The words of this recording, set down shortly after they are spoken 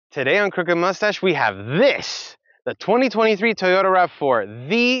Today on Crooked Mustache, we have this, the 2023 Toyota RAV4,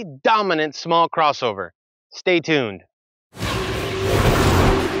 the dominant small crossover. Stay tuned.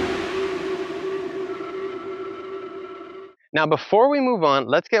 Now, before we move on,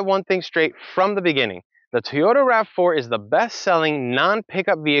 let's get one thing straight from the beginning. The Toyota RAV4 is the best-selling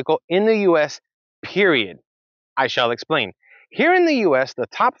non-pickup vehicle in the US, period. I shall explain. Here in the US, the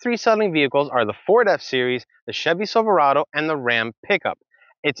top 3 selling vehicles are the Ford F-Series, the Chevy Silverado, and the Ram pickup.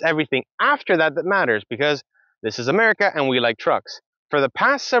 It's everything after that that matters because this is America and we like trucks. For the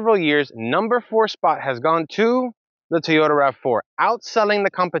past several years, number 4 spot has gone to the Toyota RAV4, outselling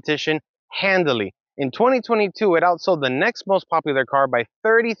the competition handily. In 2022, it outsold the next most popular car by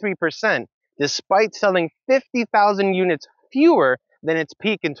 33%, despite selling 50,000 units fewer than its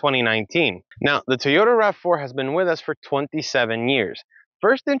peak in 2019. Now, the Toyota RAV4 has been with us for 27 years.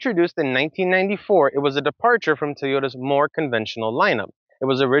 First introduced in 1994, it was a departure from Toyota's more conventional lineup. It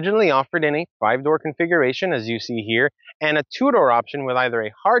was originally offered in a 5-door configuration, as you see here, and a 2-door option with either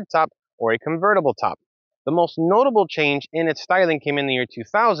a hardtop or a convertible top. The most notable change in its styling came in the year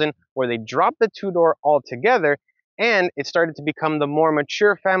 2000, where they dropped the 2-door altogether, and it started to become the more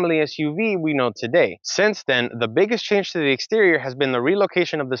mature family SUV we know today. Since then, the biggest change to the exterior has been the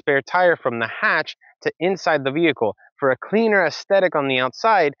relocation of the spare tire from the hatch to inside the vehicle for a cleaner aesthetic on the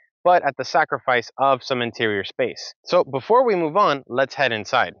outside, but at the sacrifice of some interior space. So before we move on, let's head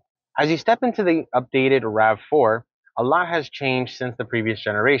inside. As you step into the updated RAV4, a lot has changed since the previous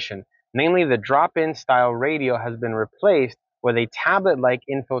generation. Namely, the drop-in style radio has been replaced with a tablet-like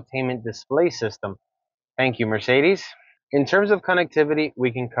infotainment display system. Thank you, Mercedes. In terms of connectivity,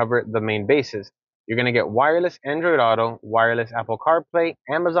 we can cover the main bases. You're going to get wireless Android Auto, wireless Apple CarPlay,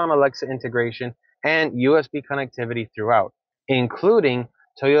 Amazon Alexa integration, and USB connectivity throughout, including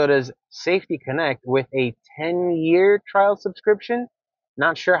Toyota's Safety Connect with a 10-year trial subscription.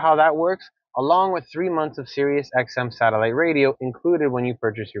 Not sure how that works, along with 3 months of Sirius XM satellite radio included when you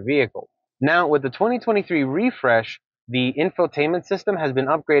purchase your vehicle. Now, with the 2023 refresh, the infotainment system has been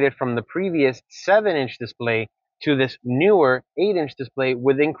upgraded from the previous 7-inch display to this newer 8-inch display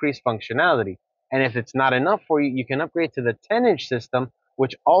with increased functionality. And if it's not enough for you, you can upgrade to the 10-inch system,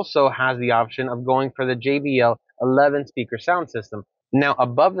 which also has the option of going for the JBL 11-speaker sound system. Now,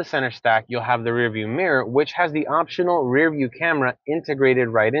 above the center stack, you'll have the rearview mirror, which has the optional rearview camera integrated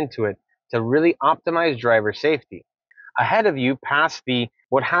right into it to really optimize driver safety. Ahead of you, past the,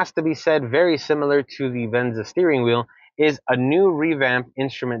 what has to be said, very similar to the Venza steering wheel, is a new revamped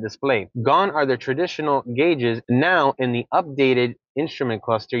instrument display. Gone are the traditional gauges. Now, in the updated instrument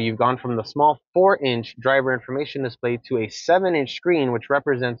cluster, you've gone from the small 4-inch driver information display to a 7-inch screen, which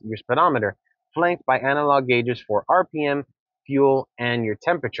represents your speedometer, flanked by analog gauges for RPM, fuel, and your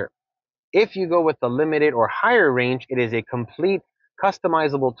temperature. If you go with the limited or higher range, it is a complete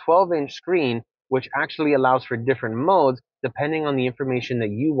customizable 12-inch screen, which actually allows for different modes depending on the information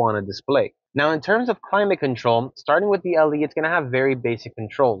that you want to display. Now, in terms of climate control, starting with the LE, it's going to have very basic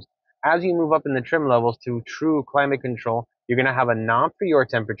controls. As you move up in the trim levels to true climate control, you're going to have a knob for your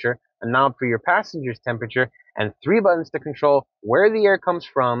temperature, a knob for your passenger's temperature, and 3 buttons to control where the air comes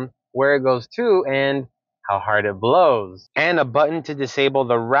from, where it goes to, and how hard it blows. And a button to disable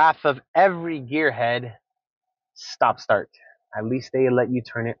the wrath of every gearhead, stop start. At least they let you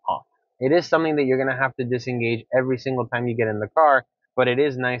turn it off. It is something that you're going to have to disengage every single time you get in the car, but it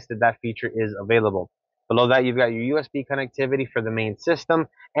is nice that that feature is available. Below that, you've got your USB connectivity for the main system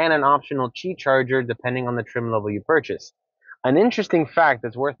and an optional Qi charger depending on the trim level you purchase. An interesting fact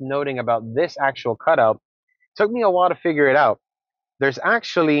that's worth noting about this actual cutout, took me a while to figure it out. There's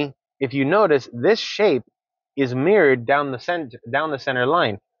actually, if you notice, this shape is mirrored down the center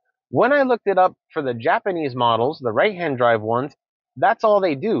line. When I looked it up for the Japanese models, the right-hand drive ones, that's all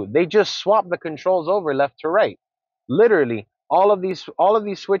they do. They just swap the controls over left to right. Literally, all of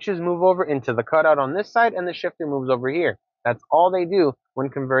these switches move over into the cutout on this side, and the shifter moves over here. That's all they do when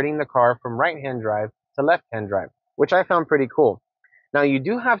converting the car from right-hand drive to left-hand drive, which I found pretty cool. Now, you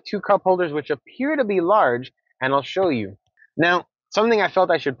do have 2 cup holders, which appear to be large, and I'll show you. Now, something I felt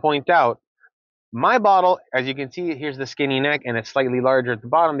I should point out, my bottle, as you can see, here's the skinny neck, and it's slightly larger at the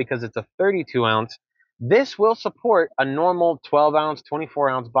bottom because it's a 32 ounce. This will support a normal 12 ounce, 24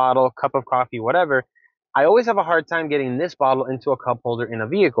 ounce bottle, cup of coffee, whatever. I always have a hard time getting this bottle into a cup holder in a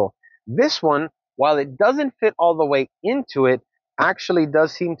vehicle. This one, while it doesn't fit all the way into it, actually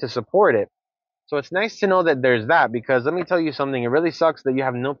does seem to support it. So it's nice to know that there's that, because let me tell you something, it really sucks that you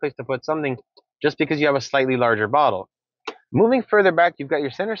have no place to put something just because you have a slightly larger bottle. Moving further back, you've got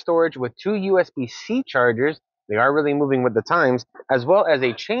your center storage with 2 USB-C chargers. They are really moving with the times, as well as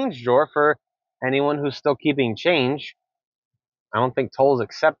a change drawer for anyone who's still keeping change. I don't think tolls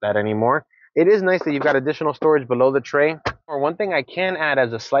accept that anymore. It is nice that you've got additional storage below the tray. Or one thing I can add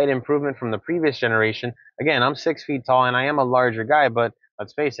as a slight improvement from the previous generation, again, I'm 6 feet tall and I am a larger guy, but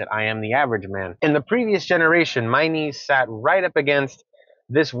let's face it, I am the average man. In the previous generation, my knees sat right up against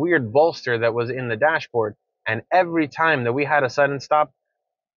this weird bolster that was in the dashboard. And every time that we had a sudden stop,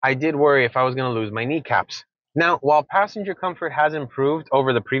 I did worry if I was going to lose my kneecaps. Now, while passenger comfort has improved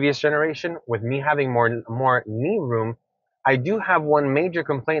over the previous generation, with me having more knee room, I do have one major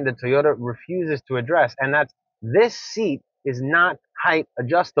complaint that Toyota refuses to address, and that's this seat is not height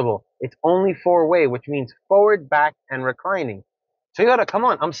adjustable. It's only four-way, which means forward, back, and reclining. Toyota, come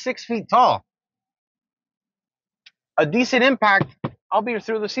on, I'm 6 feet tall. A decent impact, I'll be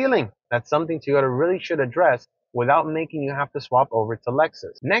through the ceiling. That's something Toyota really should address without making you have to swap over to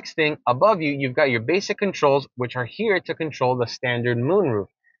Lexus. Next thing, above you, you've got your basic controls, which are here to control the standard moonroof.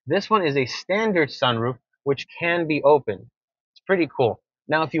 This one is a standard sunroof, which can be opened. It's pretty cool.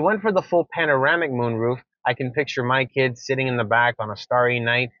 Now, if you went for the full panoramic moonroof, I can picture my kids sitting in the back on a starry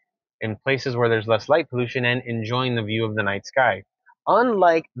night in places where there's less light pollution and enjoying the view of the night sky.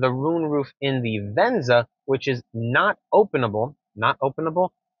 Unlike the moonroof in the Venza, which is not openable,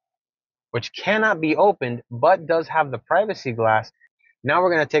 which cannot be opened, but does have the privacy glass. Now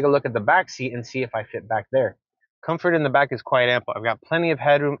we're going to take a look at the back seat and see if I fit back there. Comfort in the back is quite ample. I've got plenty of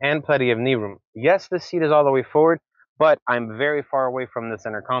headroom and plenty of knee room. Yes, this seat is all the way forward, but I'm very far away from the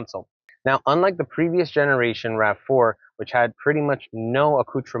center console. Now, unlike the previous generation RAV4, which had pretty much no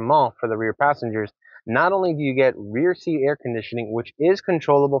accoutrement for the rear passengers, not only do you get rear seat air conditioning, which is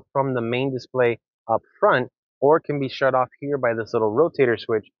controllable from the main display up front, or can be shut off here by this little rotator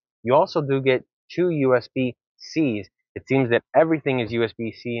switch, you also do get two USB-Cs. It seems that everything is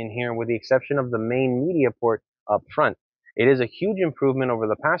USB-C in here with the exception of the main media port up front. It is a huge improvement over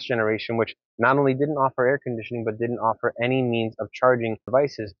the past generation, which not only didn't offer air conditioning, but didn't offer any means of charging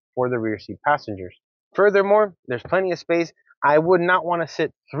devices for the rear seat passengers. Furthermore, there's plenty of space. I would not want to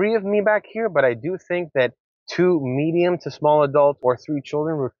sit three of me back here, but I do think that two medium to small adults or three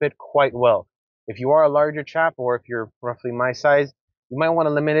children would fit quite well. If you are a larger chap, or if you're roughly my size, you might want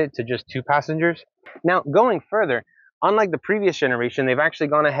to limit it to just two passengers. Now, going further, unlike the previous generation, they've actually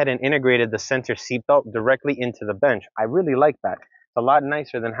gone ahead and integrated the center seatbelt directly into the bench. I really like that. It's a lot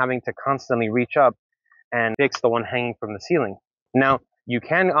nicer than having to constantly reach up and fix the one hanging from the ceiling. Now, you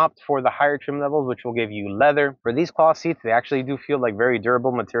can opt for the higher trim levels, which will give you leather. For these cloth seats, they actually do feel like very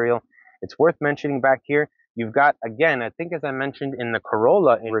durable material. It's worth mentioning back here, you've got, again, I think as I mentioned in the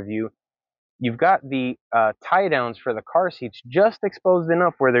Corolla review, you've got the tie downs for the car seats just exposed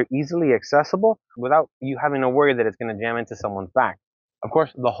enough where they're easily accessible without you having to worry that it's going to jam into someone's back. Of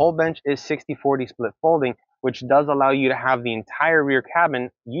course, the whole bench is 60-40 split folding, which does allow you to have the entire rear cabin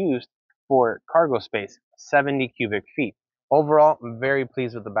used for cargo space, 70 cubic feet. Overall, I'm very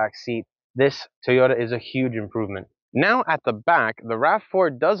pleased with the back seat. This Toyota is a huge improvement. Now at the back, the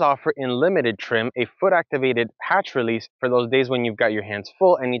RAV4 does offer in limited trim a foot-activated hatch release for those days when you've got your hands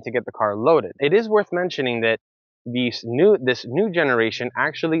full and need to get the car loaded. It is worth mentioning that this new generation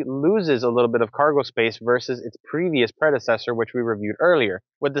actually loses a little bit of cargo space versus its previous predecessor, which we reviewed earlier.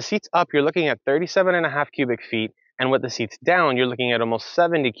 With the seats up, you're looking at 37.5 cubic feet, and with the seats down, you're looking at almost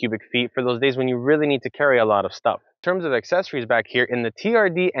 70 cubic feet for those days when you really need to carry a lot of stuff. In terms of accessories back here, in the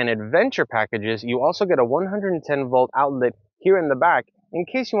TRD and Adventure packages, you also get a 110 volt outlet here in the back in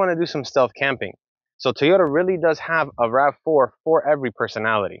case you want to do some stealth camping. So Toyota really does have a RAV4 for every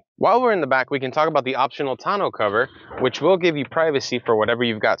personality. While we're in the back, we can talk about the optional tonneau cover, which will give you privacy for whatever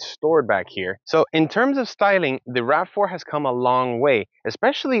you've got stored back here. So in terms of styling, the RAV4 has come a long way,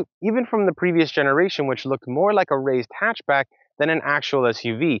 especially even from the previous generation, which looked more like a raised hatchback than an actual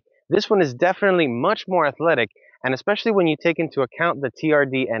SUV. This one is definitely much more athletic, and especially when you take into account the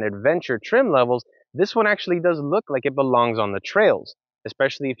TRD and Adventure trim levels, this one actually does look like it belongs on the trails,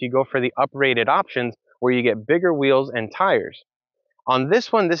 especially if you go for the uprated options where you get bigger wheels and tires. On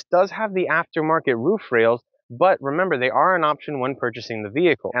this one, this does have the aftermarket roof rails, but remember, they are an option when purchasing the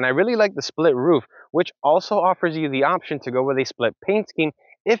vehicle. And I really like the split roof, which also offers you the option to go with a split paint scheme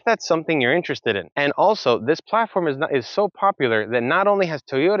if that's something you're interested in. And also, this platform is so popular that not only has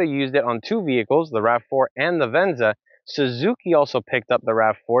Toyota used it on two vehicles, the RAV4 and the Venza, Suzuki also picked up the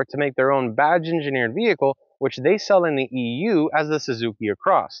RAV4 to make their own badge engineered vehicle, which they sell in the EU as the Suzuki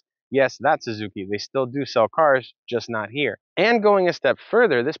Across. Yes, that's Suzuki. They still do sell cars, just not here. And going a step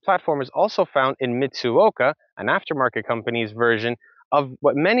further, this platform is also found in Mitsuoka, an aftermarket company's version of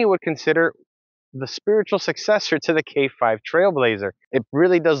what many would consider the spiritual successor to the K5 Trailblazer. It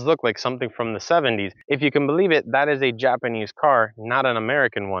really does look like something from the 70s. If you can believe it, that is a Japanese car, not an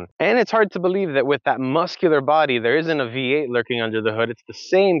American one. And it's hard to believe that with that muscular body, there isn't a V8 lurking under the hood. It's the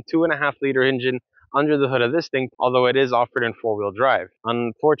same 2.5-liter engine under the hood of this thing, although it is offered in 4-wheel drive.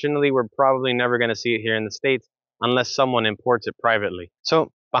 Unfortunately, we're probably never going to see it here in the States unless someone imports it privately.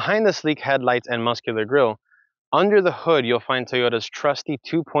 So behind the sleek headlights and muscular grille, under the hood, you'll find Toyota's trusty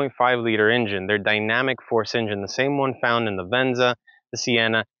 2.5-liter engine, their dynamic force engine, the same one found in the Venza, the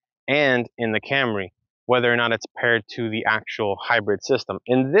Sienna, and in the Camry, whether or not it's paired to the actual hybrid system.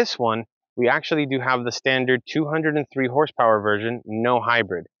 In this one, we actually do have the standard 203 horsepower version, no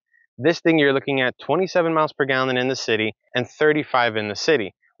hybrid. This thing, you're looking at 27 miles per gallon in the city and 35 in the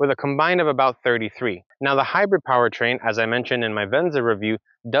city, with a combined of about 33. Now, the hybrid powertrain, as I mentioned in my Venza review,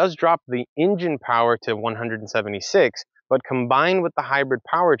 does drop the engine power to 176, but combined with the hybrid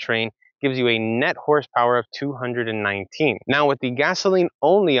powertrain gives you a net horsepower of 219. Now, with the gasoline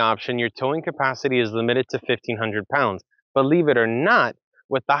only option, your towing capacity is limited to 1,500 pounds. Believe it or not,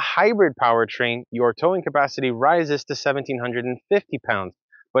 with the hybrid powertrain, your towing capacity rises to 1,750 pounds.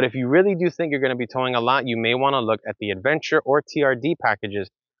 But if you really do think you're going to be towing a lot, you may want to look at the Adventure or TRD packages.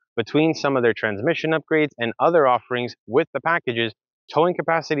 Between some of their transmission upgrades and other offerings with the packages, towing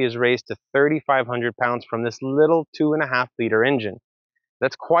capacity is raised to 3,500 pounds from this little 2.5-liter engine.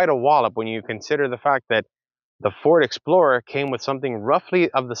 That's quite a wallop when you consider the fact that the Ford Explorer came with something roughly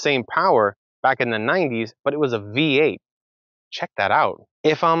of the same power back in the 90s, but it was a V8. Check that out.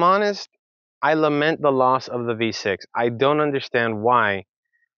 If I'm honest, I lament the loss of the V6. I don't understand why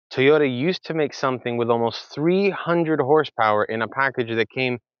Toyota used to make something with almost 300 horsepower in a package that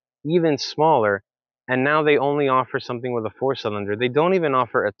came even smaller, and now they only offer something with a 4-cylinder. They don't even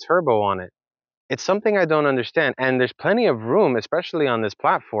offer a turbo on it. It's something I don't understand, and there's plenty of room, especially on this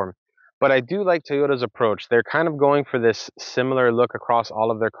platform. But I do like Toyota's approach. They're kind of going for this similar look across all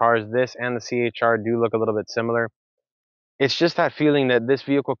of their cars. This and the CHR do look a little bit similar. It's just that feeling that this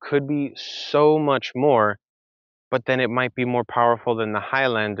vehicle could be so much more, but then it might be more powerful than the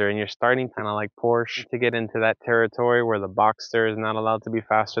Highlander, and you're starting kind of like Porsche to get into that territory where the Boxster is not allowed to be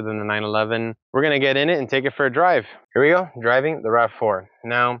faster than the 911. We're going to get in it and take it for a drive. Here we go, driving the RAV4.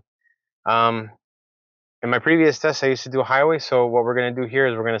 Now, in my previous tests, I used to do a highway, so what we're going to do here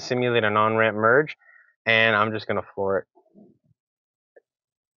is we're going to simulate an on-ramp merge, and I'm just going to floor it.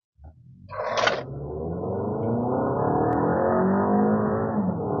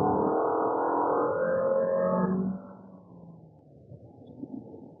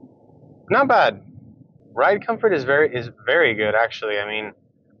 Not bad. Ride comfort is very good, actually. I mean,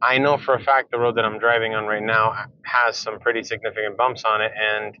 I know for a fact the road that I'm driving on right now has some pretty significant bumps on it,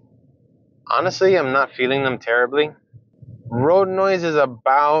 and honestly, I'm not feeling them terribly. Road noise is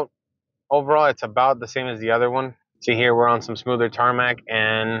overall, it's about the same as the other one. See here, we're on some smoother tarmac,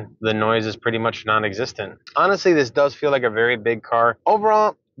 and the noise is pretty much non-existent. Honestly, this does feel like a very big car.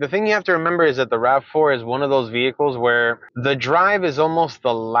 Overall, the thing you have to remember is that the RAV4 is one of those vehicles where the drive is almost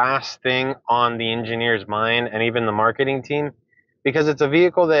the last thing on the engineer's mind and even the marketing team, because it's a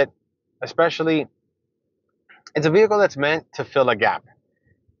vehicle that, it's a vehicle that's meant to fill a gap.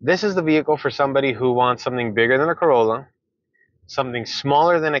 This is the vehicle for somebody who wants something bigger than a Corolla, something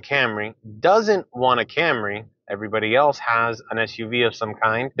smaller than a Camry, doesn't want a Camry. Everybody else has an SUV of some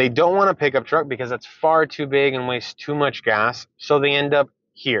kind. They don't want a pickup truck because it's far too big and wastes too much gas. So they end up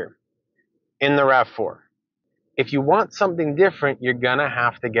here in the RAV4. If you want something different, you're gonna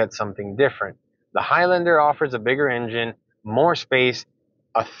have to get something different. The Highlander offers a bigger engine, more space,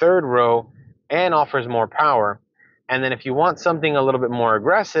 a third row, and offers more power. And then if you want something a little bit more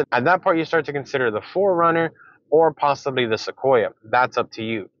aggressive, at that part you start to consider the 4Runner or possibly the Sequoia. That's up to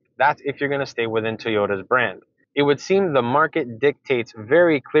you. That's if you're going to stay within Toyota's brand. It would seem the market dictates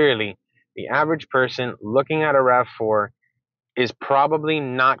very clearly the average person looking at a RAV4 is probably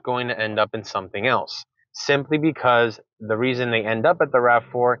not going to end up in something else, simply because the reason they end up at the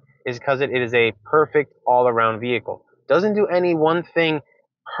RAV4 is because it is a perfect all-around vehicle. Doesn't do any one thing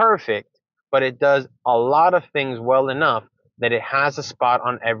perfect, but it does a lot of things well enough that it has a spot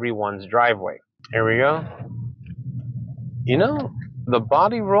on everyone's driveway. Here we go. You know, the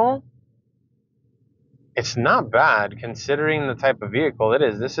body roll, it's not bad considering the type of vehicle it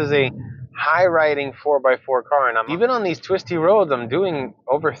is. This is a high-riding 4x4 car, and even on these twisty roads, I'm doing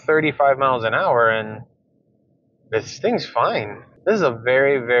over 35 miles an hour, and this thing's fine. This is a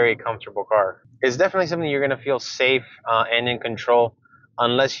very, very comfortable car. It's definitely something you're going to feel safe and in control,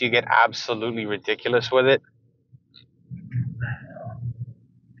 unless you get absolutely ridiculous with it,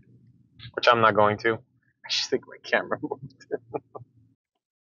 which I'm not going to. I just think my camera moved.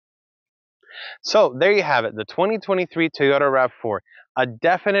 So there you have it, the 2023 Toyota RAV4, a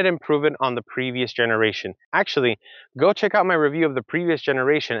definite improvement on the previous generation. Actually, go check out my review of the previous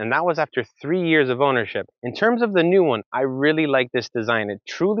generation, and that was after 3 years of ownership. In terms of the new one, I really like this design. It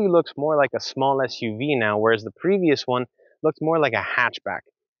truly looks more like a small SUV now, whereas the previous one looked more like a hatchback.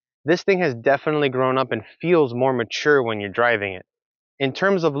 This thing has definitely grown up and feels more mature when you're driving it. In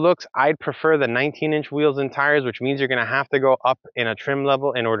terms of looks, I'd prefer the 19-inch wheels and tires, which means you're going to have to go up in a trim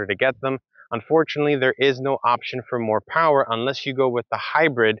level in order to get them. Unfortunately, there is no option for more power unless you go with the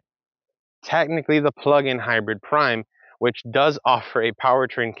hybrid, technically the plug-in hybrid prime, which does offer a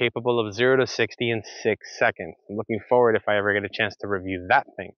powertrain capable of 0 to 60 in 6 seconds. I'm looking forward if I ever get a chance to review that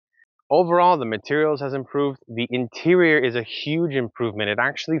thing. Overall, the materials has improved. The interior is a huge improvement. It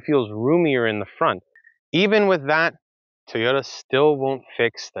actually feels roomier in the front. Even with that, Toyota still won't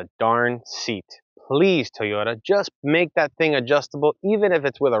fix the darn seat. Please, Toyota, just make that thing adjustable, even if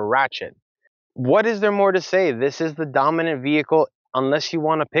it's with a ratchet. What is there more to say? This is the dominant vehicle unless you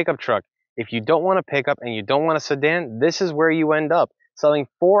want a pickup truck. If you don't want a pickup and you don't want a sedan, this is where you end up. Selling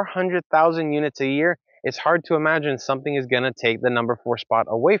 400,000 units a year, it's hard to imagine something is going to take the number 4 spot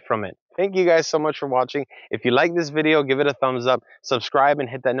away from it. Thank you guys so much for watching. If you like this video, give it a thumbs up, subscribe, and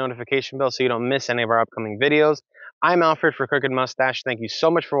hit that notification bell so you don't miss any of our upcoming videos. I'm Alfred for Crooked Mustache. Thank you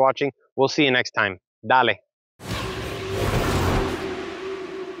so much for watching. We'll see you next time. Dale.